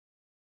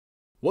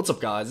What's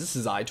up guys, this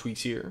is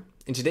iTweaks here,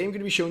 and today I'm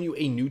going to be showing you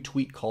a new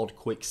tweak called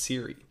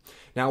QuickSiri.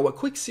 Now what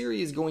QuickSiri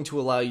is going to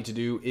allow you to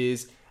do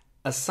is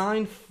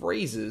assign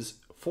phrases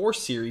for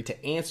Siri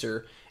to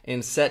answer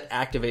and set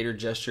activator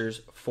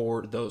gestures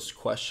for those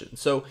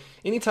questions. So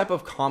any type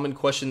of common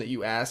question that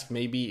you ask,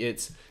 maybe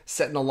it's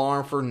set an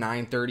alarm for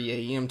 9:30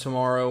 a.m.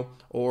 tomorrow,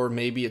 or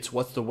maybe it's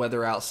what's the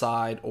weather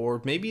outside,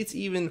 or maybe it's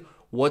even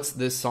what's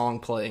this song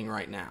playing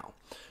right now.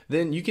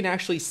 Then you can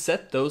actually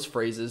set those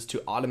phrases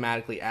to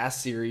automatically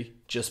ask Siri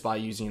just by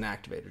using an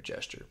activator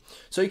gesture.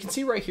 So you can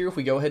see right here, if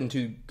we go ahead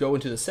and go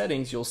into the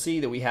settings, you'll see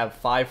that we have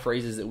 5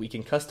 phrases that we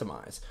can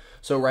customize.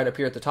 So right up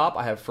here at the top,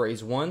 I have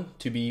phrase 1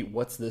 to be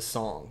what's this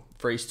song.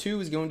 Phrase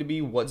 2 is going to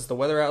be what's the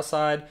weather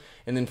outside.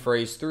 And then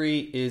phrase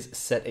 3 is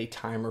set a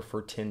timer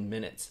for 10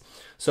 minutes.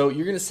 So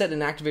you're going to set an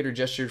activator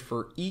gesture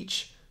for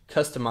each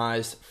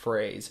customized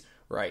phrase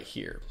right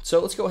here. So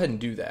let's go ahead and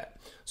do that.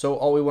 So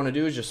all we want to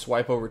do is just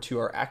swipe over to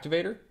our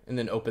activator and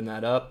then open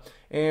that up.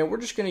 And we're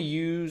just going to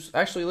use,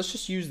 actually let's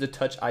just use the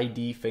Touch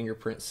ID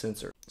fingerprint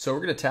sensor. So we're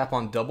going to tap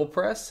on double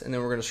press and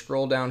then we're going to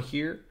scroll down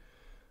here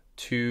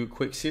to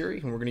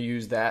QuickSiri, and we're going to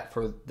use that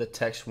for the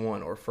text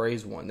 1 or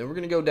phrase 1. Then we're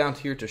going to go down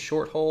here to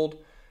short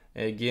hold,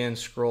 and again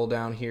scroll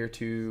down here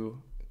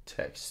to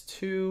text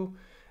 2,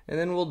 and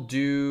then we'll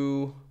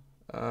do,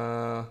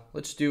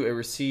 let's do a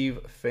receive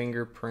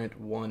fingerprint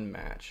 1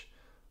 match.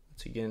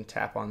 Let's again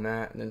tap on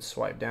that and then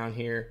swipe down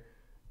here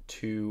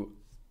to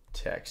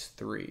text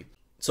 3.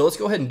 So let's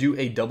go ahead and do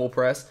a double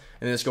press,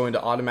 and then it's going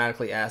to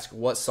automatically ask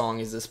what song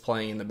is this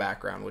playing in the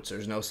background, which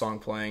there's no song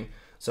playing,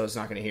 so it's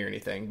not going to hear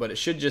anything, but it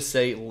should just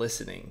say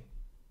listening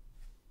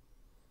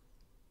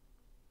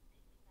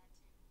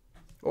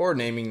or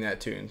naming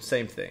that tune,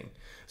 same thing.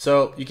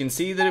 So you can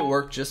see that it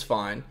worked just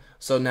fine.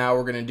 So now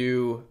we're going to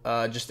do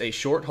just a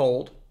short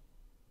hold.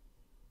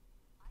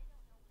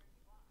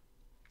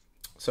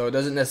 So it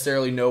doesn't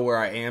necessarily know where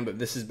I am, but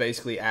this is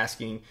basically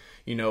asking,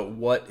 you know,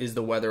 what is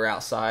the weather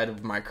outside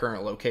of my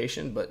current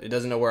location, but it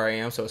doesn't know where I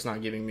am, so it's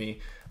not giving me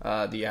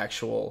the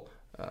actual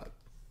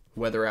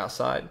weather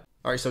outside.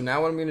 All right, so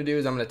now what I'm going to do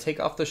is I'm going to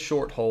take off the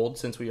short hold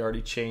since we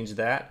already changed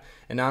that,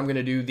 and now I'm going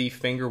to do the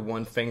finger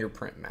 1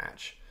 fingerprint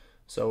match.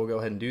 So we'll go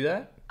ahead and do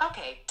that.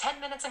 Okay, 10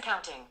 minutes and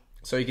counting.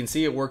 So you can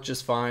see it worked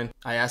just fine.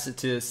 I asked it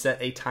to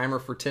set a timer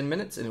for 10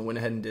 minutes, and it went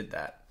ahead and did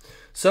that.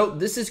 So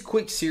this is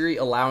QuickSiri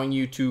allowing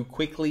you to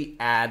quickly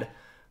add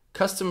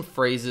custom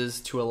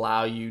phrases to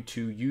allow you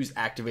to use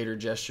activator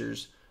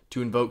gestures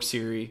to invoke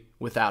Siri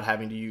without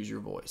having to use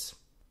your voice.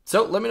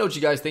 So let me know what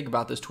you guys think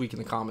about this tweak in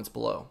the comments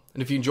below.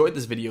 And if you enjoyed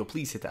this video,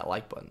 please hit that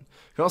like button.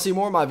 If you want to see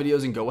more of my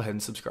videos, and go ahead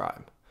and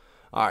subscribe.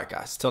 Alright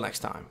guys, till next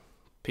time.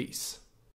 Peace.